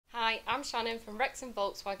I'm Shannon from Wrexham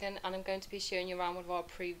Volkswagen and I'm going to be showing you around one of our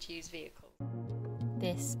approved used vehicles.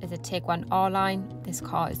 This is a Tiguan R-Line. This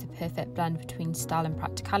car is the perfect blend between style and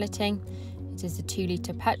practicality. It is a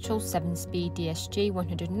 2-litre petrol 7-speed DSG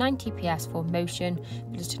 190ps 4Motion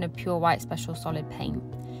with a ton of pure white special solid paint.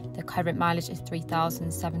 The current mileage is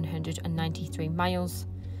 3,793 miles.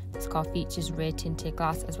 This car features rear tinted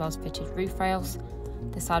glass as well as fitted roof rails.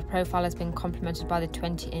 The side profile has been complemented by the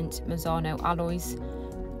 20-inch Misano alloys.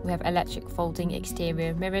 We have electric folding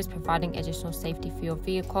exterior mirrors providing additional safety for your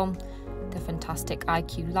vehicle, the fantastic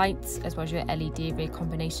IQ lights as well as your LED rear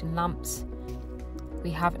combination lamps. We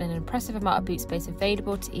have an impressive amount of boot space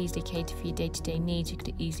available to easily cater for your day-to-day needs. You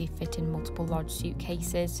could easily fit in multiple large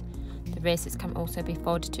suitcases. The rear seats can also be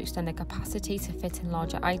folded to extend the capacity to fit in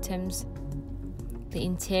larger items. The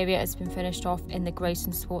interior has been finished off in the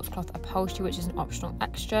Greyson sports cloth upholstery, which is an optional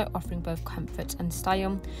extra, offering both comfort and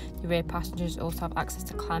style. The rear passengers also have access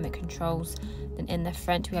to climate controls. Then in the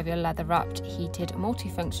front we have your leather wrapped, heated,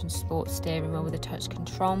 multifunction sports steering wheel with a touch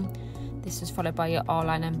control. This is followed by your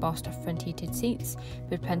R-Line embossed front heated seats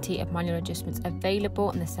with plenty of manual adjustments available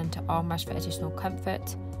and the centre armrest for additional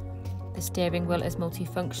comfort. The steering wheel is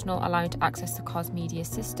multifunctional, allowing you to access the car's media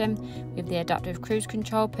system with the adaptive cruise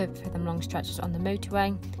control, perfect for them long stretches on the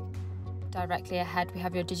motorway. Directly ahead we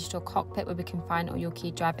have your digital cockpit where we can find all your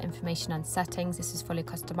key driver information and settings. This is fully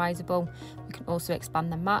customizable. We can also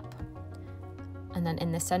expand the map. And then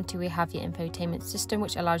in the centre we have your infotainment system,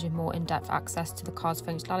 which allows you more in-depth access to the car's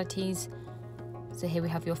functionalities. So here we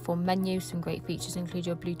have your full menu. Some great features include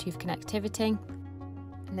your Bluetooth connectivity.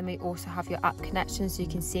 And then we also have your app connection, so you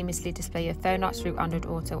can seamlessly display your phone apps through Android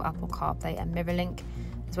Auto, Apple CarPlay and MirrorLink,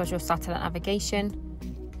 as well as your satellite navigation.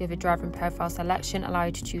 We have a driver and profile selection, allow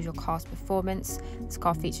you to choose your car's performance. This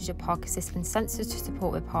car features your park assist and sensors to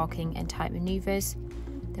support with parking and tight manoeuvres.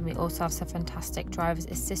 Then we also have some fantastic driver's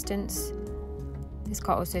assistance. This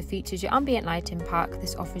car also features your ambient lighting pack.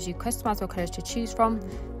 This offers you customizable colours to choose from.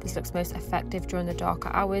 This looks most effective during the darker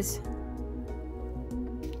hours.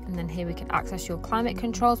 And then here we can access your climate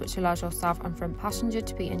controls, which allows yourself and front passenger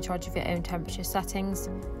to be in charge of your own temperature settings.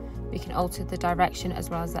 We can alter the direction as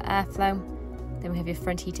well as the airflow. Then we have your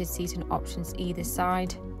front heated seating options either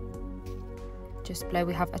side. Just below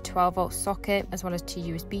we have a 12-volt socket as well as 2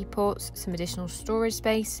 USB ports, some additional storage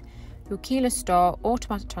space, your keyless start,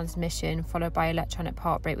 automatic transmission, followed by electronic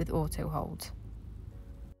park brake with auto hold.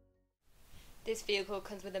 This vehicle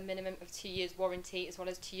comes with a minimum of 2 years warranty as well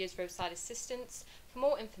as 2 years roadside assistance. For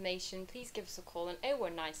more information, please give us a call on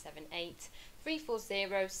 01978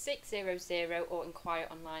 340 600 or inquire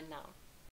online now.